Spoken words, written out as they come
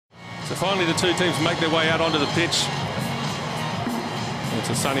So finally the two teams make their way out onto the pitch. It's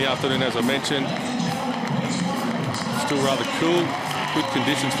a sunny afternoon, as I mentioned. Still rather cool. Good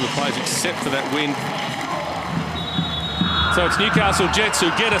conditions for the players except for that wind. So it's Newcastle Jets who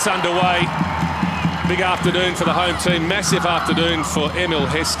get us underway. Big afternoon for the home team. Massive afternoon for Emil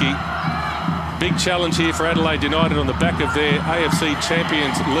Heskey. Big challenge here for Adelaide United on the back of their AFC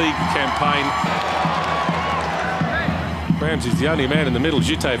Champions League campaign. Ramsey's the only man in the middle.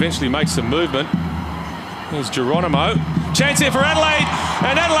 Jute eventually makes some movement. Here's Geronimo. Chance here for Adelaide,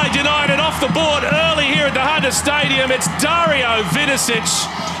 and Adelaide United off the board early here at the Hunter Stadium. It's Dario Vidicic,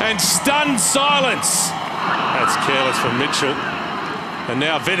 and stunned silence. That's careless from Mitchell. And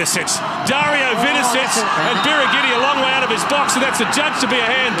now Vidicic. Dario Vidicic, and Birighitti a long way out of his box, and that's adjudged to be a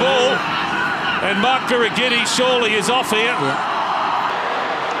handball. And Mark Birighitti surely is off here.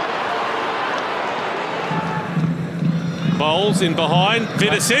 Bowles in behind.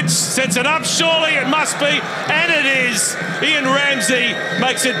 Vidicic sets it up. Surely it must be. And it is. Ian Ramsey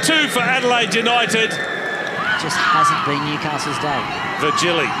makes it 2 for Adelaide United. Just hasn't been Newcastle's day.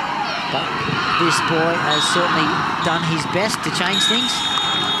 Virgili. But this boy has certainly done his best to change things.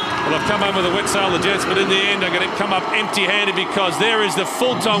 Well, I've come home with a wet sail, the Jets, but in the end, I'm going to come up empty-handed because there is the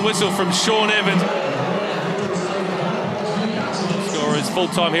full-time whistle from Sean Evans. Score is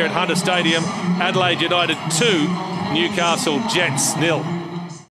full-time here at Hunter Stadium. Adelaide United 2, Newcastle Jets 0.